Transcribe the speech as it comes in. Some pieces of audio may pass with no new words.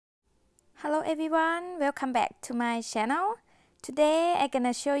Hello everyone, welcome back to my channel. Today I'm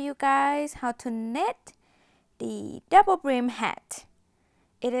gonna show you guys how to knit the double brim hat.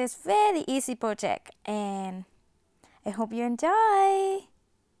 It is very easy project and I hope you enjoy.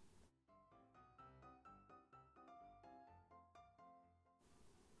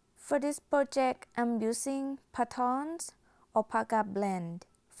 For this project I'm using patterns alpaca blend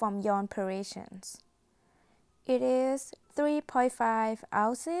from Yarn Creations. It is 3.5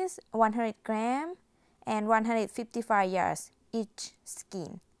 ounces, 100 grams, and 155 yards each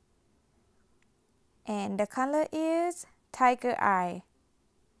skein. And the color is Tiger Eye.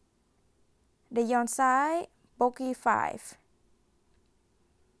 The yarn size, Bogey 5.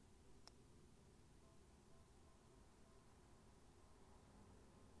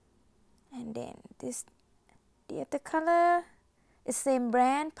 And then the other color is same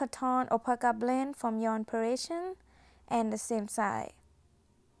brand, Pattern Alpaca Blend from Yarn Creation, and the same size.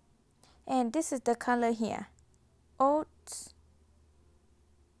 And this is the color here, Oats.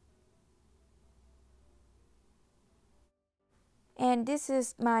 And this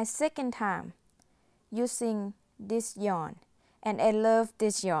is my second time using this yarn, and I love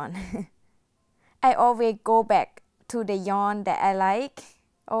this yarn. I always go back to the yarn that I like.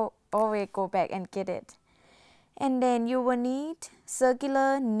 Always go back and get it. And then you will need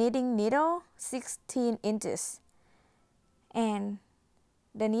circular knitting needle, 16 inches. And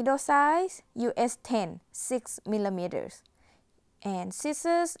the needle size, US 10, 6 millimeters. And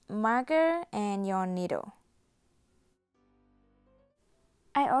scissors, marker, and yarn needle.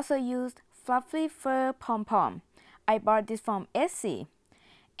 I also used fluffy fur pom-pom. I bought this from Etsy.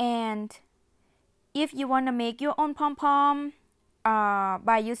 And if you want to make your own pom-pom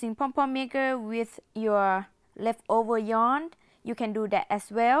by using pom-pom maker with your leftover yarn, you can do that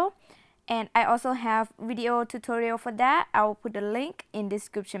as well. And I also have video tutorial for that. I will put the link in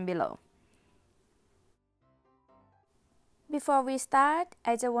description below. Before we start,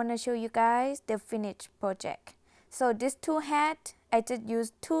 I just want to show you guys the finished project. So this two hat, I just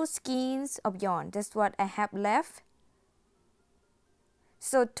used 2 skeins of yarn. That's what I have left.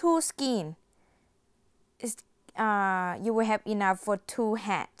 So 2 skein is you will have enough for 2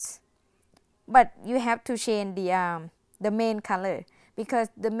 hats. But you have to change the main color, because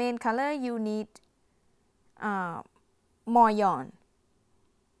the main color you need more yarn.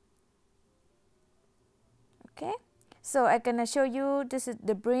 Okay, so I'm gonna show you, this is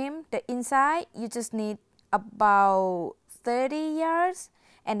the brim. The inside you just need about 30 yards,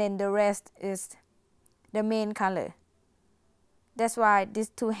 and then the rest is the main color. That's why this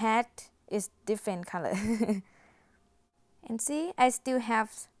 2 hat is different color. And see, I still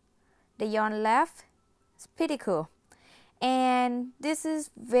have the yarn left. It's pretty cool. And this is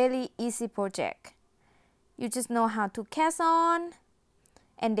very easy project. You just know how to cast on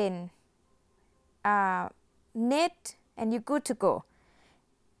and then knit, and you're good to go.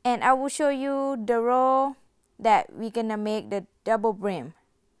 And I will show you the row that we're gonna make the double brim.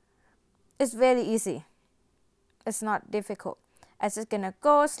 It's very easy. It's not difficult. I'm just gonna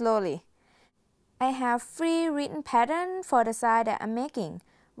go slowly. I have 3 written pattern for the size that I'm making.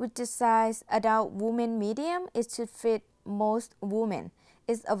 With the size adult woman medium, it should fit most women.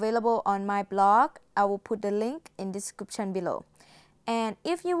 It's available on my blog. I will put the link in description below. And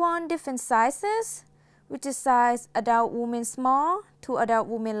if you want different sizes, which is size adult woman small to adult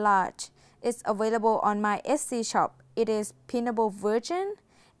woman large, it's available on my Etsy shop. It is pinnable version,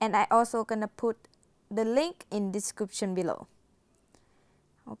 and I also gonna put the link in description below.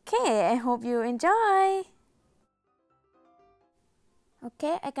 Okay, I hope you enjoy.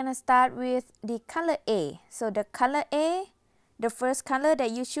 Okay, I'm gonna start with the color A. So the color A, the first color that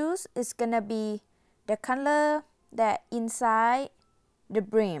you choose is gonna be the color that inside the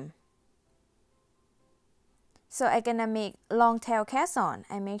brim. So I'm gonna make long tail cast on.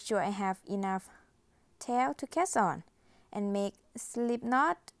 I make sure I have enough tail to cast on, and make slip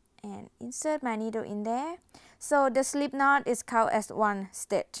knot and insert my needle in there. So the slip knot is count as 1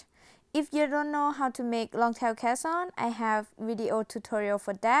 stitch. If you don't know how to make long tail cast on, I have video tutorial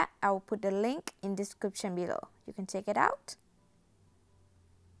for that. I will put the link in description below. You can check it out.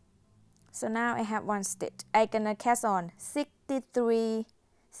 So now I have 1 stitch. I'm gonna cast on 63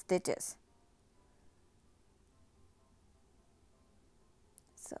 stitches.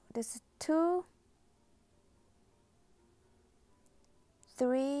 So this is 2,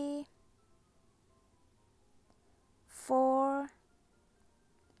 3, 4,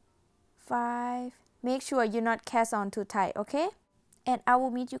 5. Make sure you not cast on too tight, okay? And I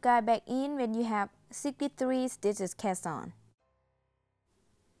will meet you guys back in when you have 63 stitches cast on.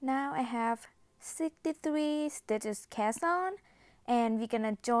 Now I have 63 stitches cast on, and we're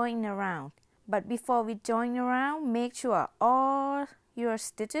gonna join around. But before we join around, make sure all your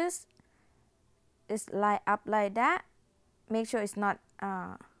stitches is lined up like that. Make sure it's not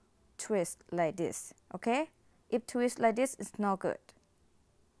twist like this, okay? If twist like this, it's not good.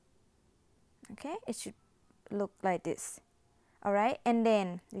 Okay, it should look like this. All right, and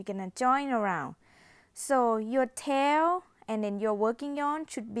then we're gonna join around. So your tail and then your working yarn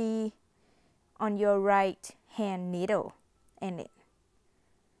should be on your right hand needle, and then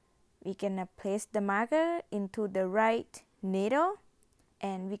we're gonna place the marker into the right needle,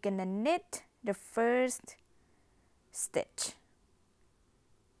 and we're gonna knit the first stitch,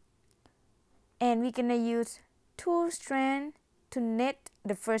 and we're gonna use 2 strands to knit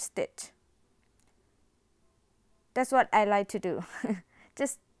the first stitch. That's what I like to do,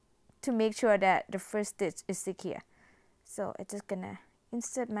 just to make sure that the first stitch is secure. So I'm just gonna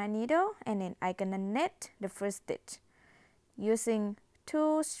insert my needle, and then I'm gonna knit the first stitch using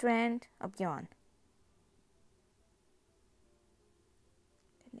 2 strands of yarn.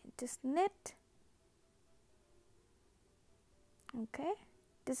 And then just knit. Okay,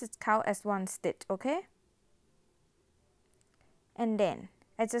 this is count as 1 stitch, okay? And then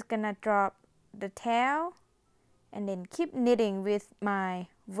I'm just gonna drop the tail and then keep knitting with my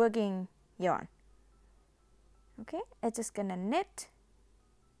working yarn. Okay, I'm just gonna knit.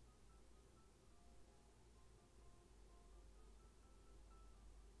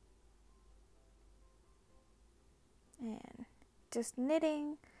 And just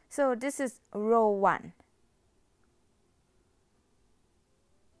knitting. So this is row 1.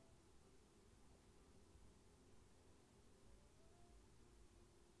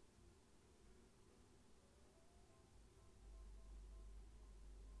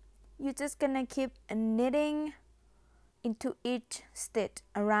 You're just gonna keep knitting into each stitch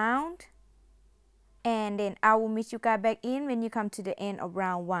around, and then I will meet you guys back in when you come to the end of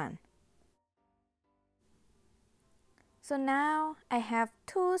round 1. So now I have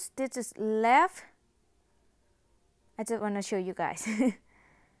 2 stitches left. I just want to show you guys.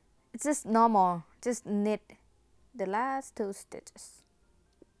 It's just normal, just knit the last 2 stitches.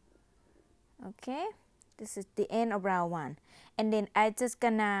 Okay, this is the end of round 1, and then I just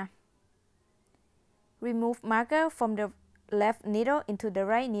gonna remove marker from the left needle into the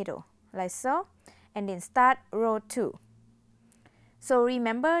right needle, like so, and then start row 2. So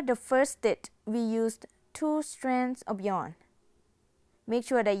remember, the first stitch we used 2 strands of yarn. Make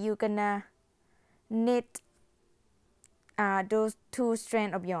sure that you're gonna knit those 2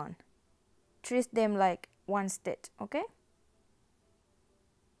 strands of yarn. Twist them like 1 stitch, okay?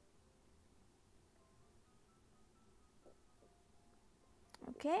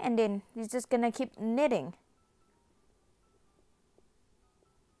 Okay, and then you're just gonna keep knitting.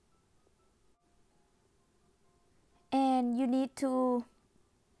 And you need to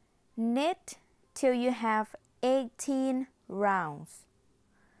knit till you have 18 rounds.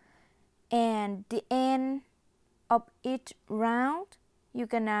 And the end of each round, you're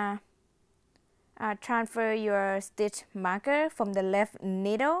gonna transfer your stitch marker from the left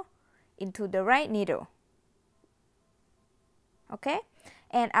needle into the right needle. Okay,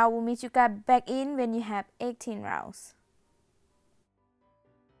 and I will meet you guys back in when you have 18 rounds.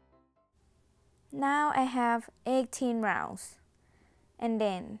 Now I have 18 rounds, and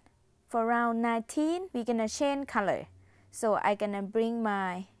then for round 19 we're gonna change color. So I'm gonna bring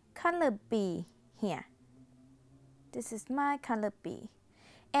my color B here. This is my color B,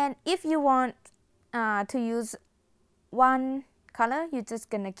 and if you want to use one color, you're just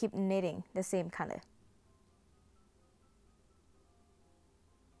gonna keep knitting the same color.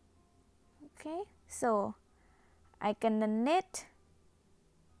 Okay, so I'm gonna knit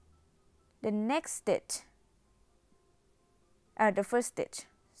the next stitch, the first stitch,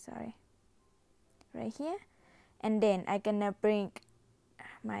 sorry, right here, and then I'm gonna bring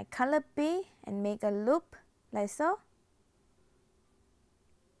my color B and make a loop like so.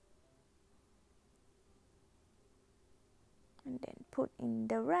 And then put in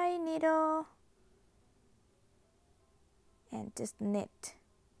the right needle and just knit.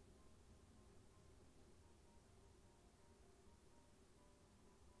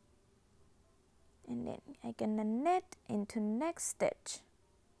 And then I'm gonna knit into next stitch.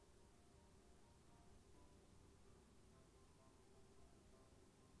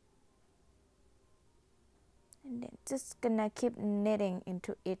 And then just gonna keep knitting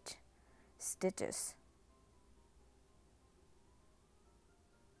into each stitches.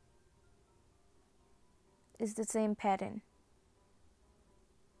 It's the same pattern.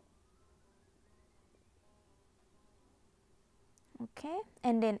 Okay,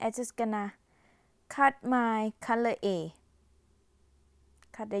 and then I'm just gonna cut my color A.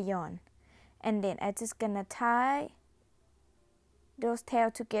 cut the yarn, and then I just gonna tie those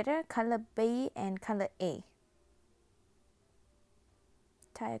tails together, color B and color A.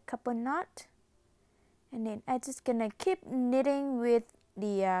 Tie a couple knots, and then I just gonna keep knitting with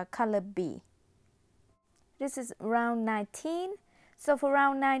the color B. This is round 19, so for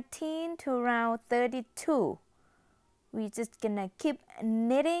round 19 to round 32, we just gonna keep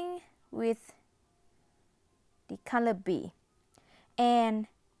knitting with the color B, and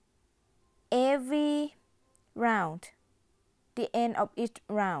every round, the end of each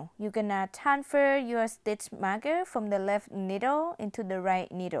round, you're gonna transfer your stitch marker from the left needle into the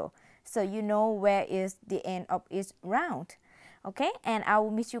right needle, so you know where is the end of each round. Okay, and I will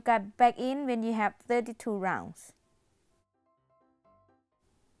meet you guys back in when you have 32 rounds.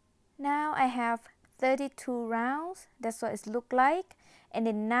 Now I have 32 rounds, that's what it looks like, and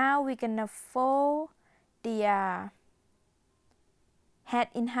then now we're gonna fold the head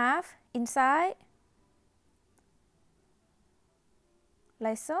in half inside,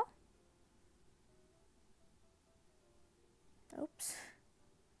 like so. Oops.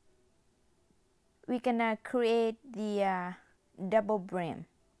 We're gonna create the double brim.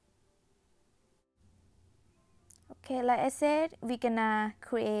 Okay, like I said, we're gonna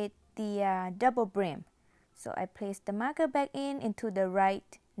create the double brim. So I place the marker back into the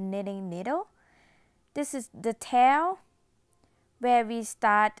right knitting needle. This is the tail where we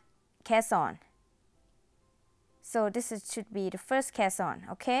start cast on. So should be the first cast on,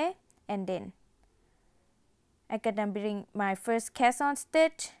 okay? And then I'm gonna bring my first cast on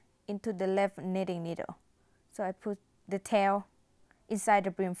stitch into the left knitting needle. So I put the tail inside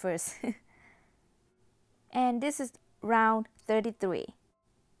the brim first. And this is round 33.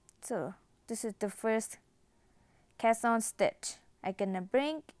 So this is the first cast on stitch. I'm gonna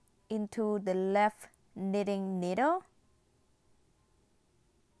bring into the left knitting needle,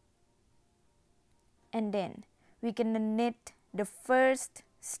 and then we're gonna knit the first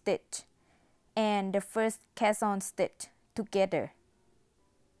stitch and the first cast on stitch together.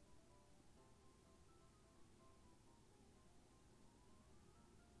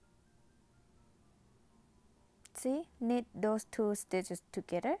 See, knit those two stitches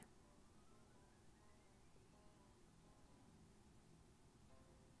together.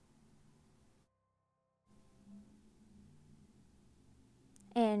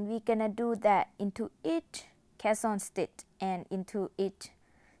 And we're gonna do that into each cast on stitch and into each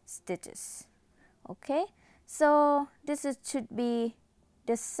stitches. Okay, so should be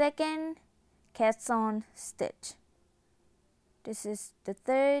the second cast on stitch. This is the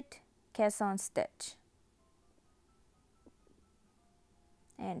third cast on stitch,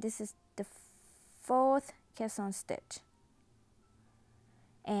 and this is the fourth cast on stitch.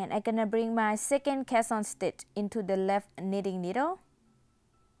 And I'm gonna bring my second cast on stitch into the left knitting needle,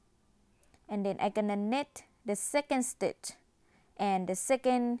 and then I'm gonna knit the second stitch and the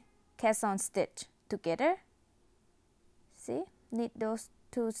second cast on stitch together. See, knit those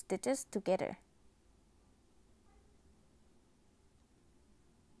two stitches together.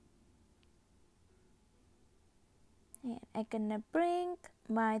 And I'm gonna bring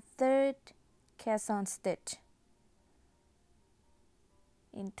my third cast on stitch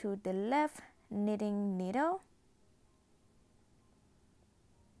into the left knitting needle,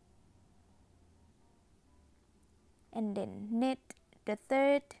 and then knit the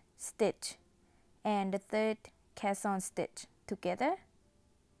third stitch and the third cast on stitch together.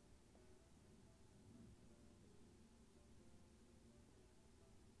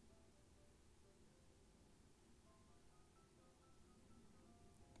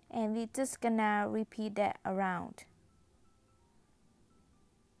 And we're just gonna repeat that around.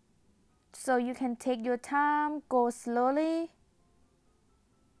 So you can take your time, go slowly.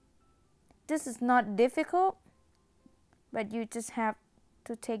 This is not difficult, but you just have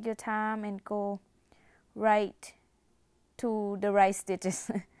to take your time and go right to the right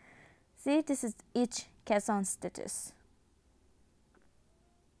stitches. See, this is each cast on stitches.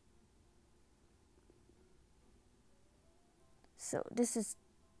 So this is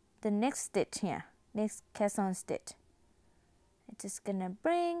the next stitch here, next cast on stitch. I'm just gonna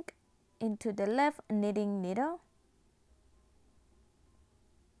bring into the left knitting needle,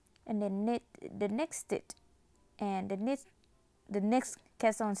 and then knit the next stitch and the next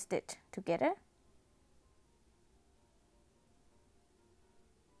cast on stitch together.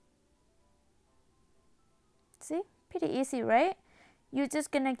 See, pretty easy, right? You're just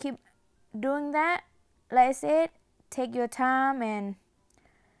gonna keep doing that. Like I said, take your time and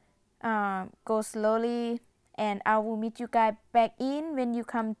go slowly, and I will meet you guys back in when you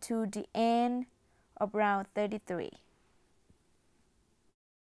come to the end of round 33.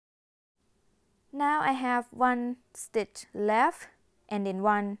 Now I have one stitch left and then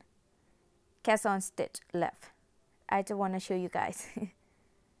one cast on stitch left. I just want to show you guys.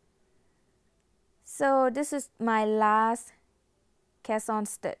 So this is my last cast on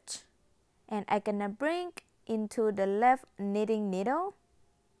stitch, and I'm gonna bring into the left knitting needle,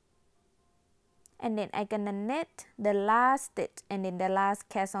 and then I'm gonna knit the last stitch and then the last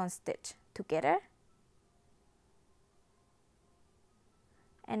cast on stitch together,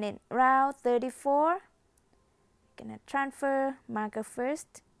 and then round 34 gonna transfer marker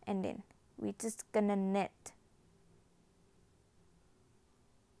first, and then we just gonna knit.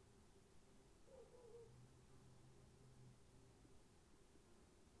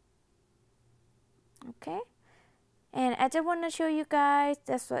 Okay, and I just want to show you guys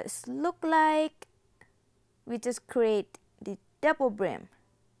that's what it look like. We just create the double brim.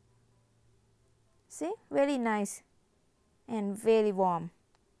 See, very nice and very warm.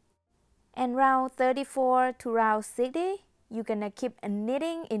 And round 34 to round 60, you're gonna keep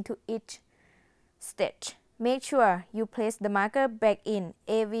knitting into each stitch. Make sure you place the marker back in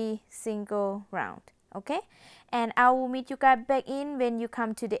every single round, okay? And I will meet you guys back in when you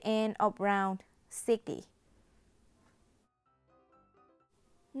come to the end of round 60.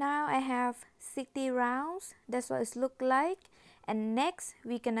 Now I have 60 rounds. That's what it looks like. And next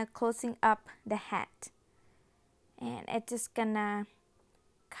we're gonna closing up the hat. And I'm just gonna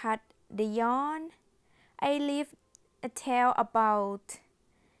cut the yarn. I leave a tail about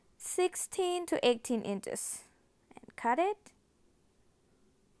 16 to 18 inches and cut it.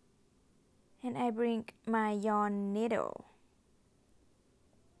 And I bring my yarn needle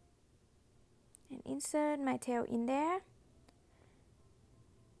and insert my tail in there.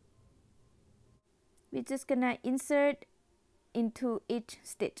 We're just gonna insert into each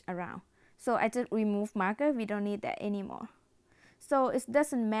stitch around. So I just remove marker, we don't need that anymore. So it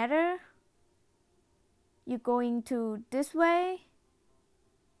doesn't matter you're going to this way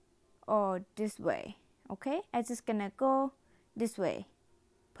or this way, okay? I just gonna go this way,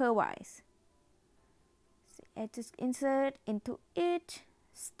 pairwise. So I just insert into each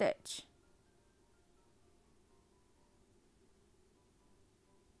stitch.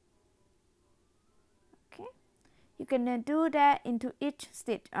 Okay, you're gonna do that into each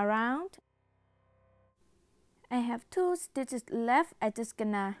stitch around. I have 2 stitches left. I just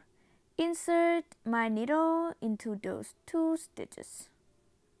gonna insert my needle into those 2 stitches.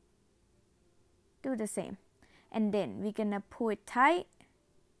 Do the same, and then we're gonna pull it tight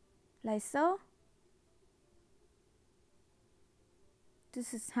like so.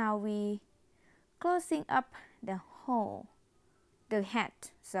 This is how we closing up the hole, the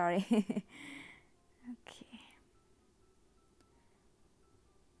hat, sorry. Okay.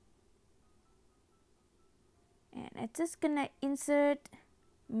 And I'm just gonna insert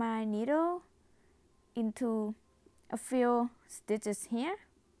my needle into a few stitches here.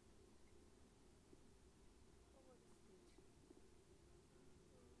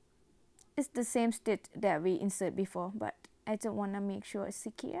 It's the same stitch that we insert before, but I just want to make sure it's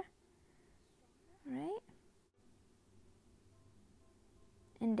secure, right?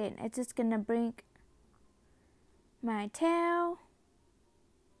 And then I'm just gonna bring my tail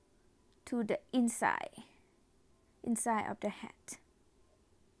to the inside of the hat,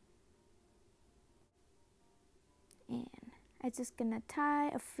 and I'm just gonna tie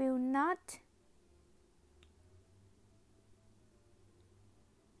a few knots.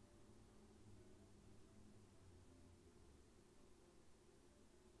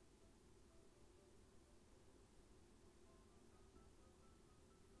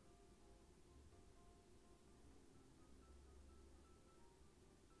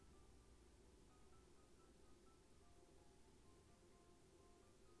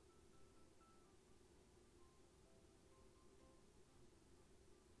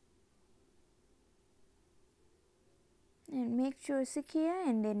 And make sure it's secure,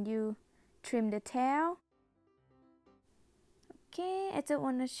 and then you trim the tail. Okay, I just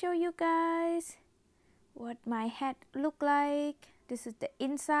want to show you guys what my hat look like. This is the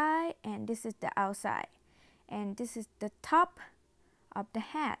inside and this is the outside, and this is the top of the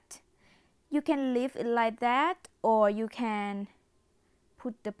hat. You can leave it like that, or you can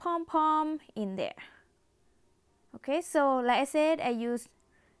put the pom-pom in there. Okay, so like I said, I use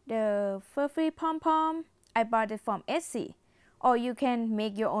the fur-free pom-pom. I bought it from Etsy, or you can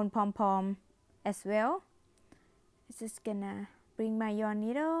make your own pom-pom as well. I'm just gonna bring my yarn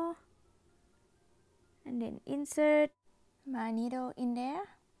needle and then insert my needle in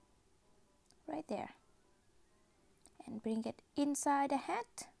there, right there, and bring it inside the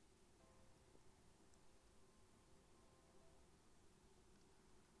hat.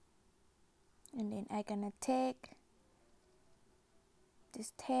 And then I'm gonna take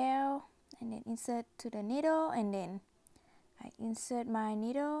this tail and then insert to the needle, and then I insert my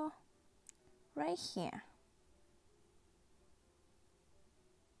needle right here.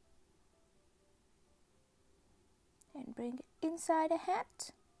 And bring it inside the hat.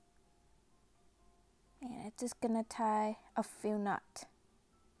 And I'm just gonna tie a few knots.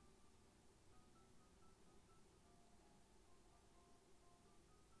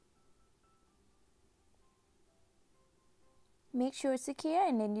 Make sure it's secure,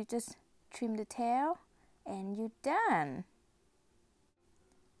 and then you just trim the tail and you're done.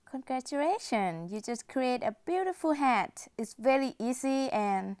 Congratulations, you just create a beautiful hat. It's very easy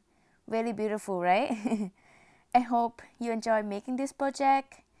and very beautiful, right? I hope you enjoy making this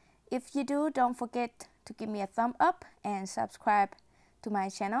project. If you do, don't forget to give me a thumb up and subscribe to my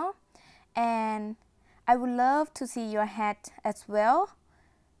channel. And I would love to see your hat as well.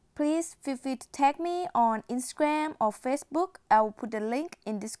 Please feel free to tag me on Instagram or Facebook. I will put the link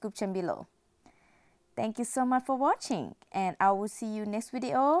in the description below. Thank you so much for watching, and I will see you next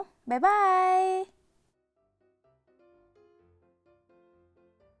video. Bye bye.